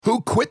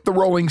Who quit the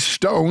Rolling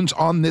Stones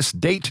on this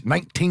date,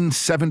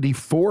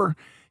 1974?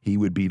 He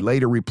would be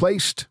later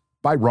replaced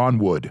by Ron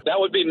Wood. That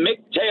would be Mick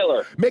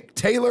Taylor. Mick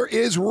Taylor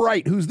is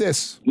right. Who's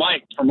this?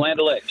 Mike from Land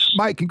O'Lakes.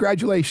 Mike,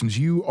 congratulations.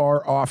 You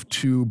are off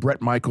to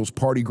Brett Michaels'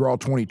 Party Girl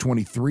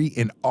 2023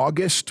 in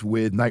August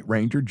with Night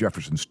Ranger,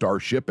 Jefferson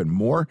Starship, and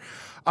more.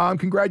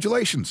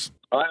 Congratulations.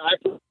 I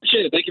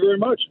appreciate it. Thank you very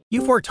much.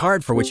 You've worked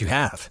hard for what you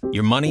have.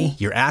 Your money,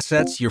 your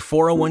assets, your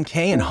 401k,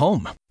 and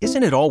home.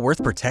 Isn't it all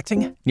worth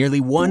protecting?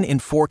 Nearly 1 in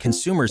 4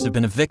 consumers have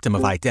been a victim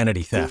of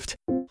identity theft.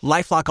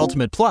 LifeLock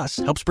Ultimate Plus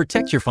helps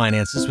protect your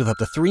finances with up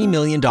to $3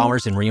 million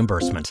in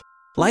reimbursement.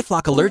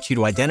 LifeLock alerts you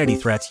to identity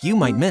threats you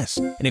might miss.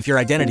 And if your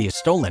identity is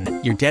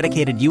stolen, your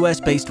dedicated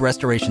U.S.-based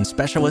restoration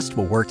specialist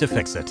will work to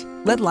fix it.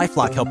 Let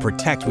LifeLock help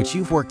protect what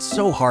you've worked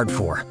so hard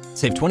for.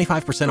 Save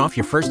 25% off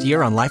your first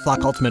year on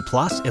LifeLock Ultimate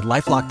Plus at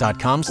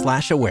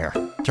LifeLock.com/aware.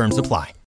 Terms apply.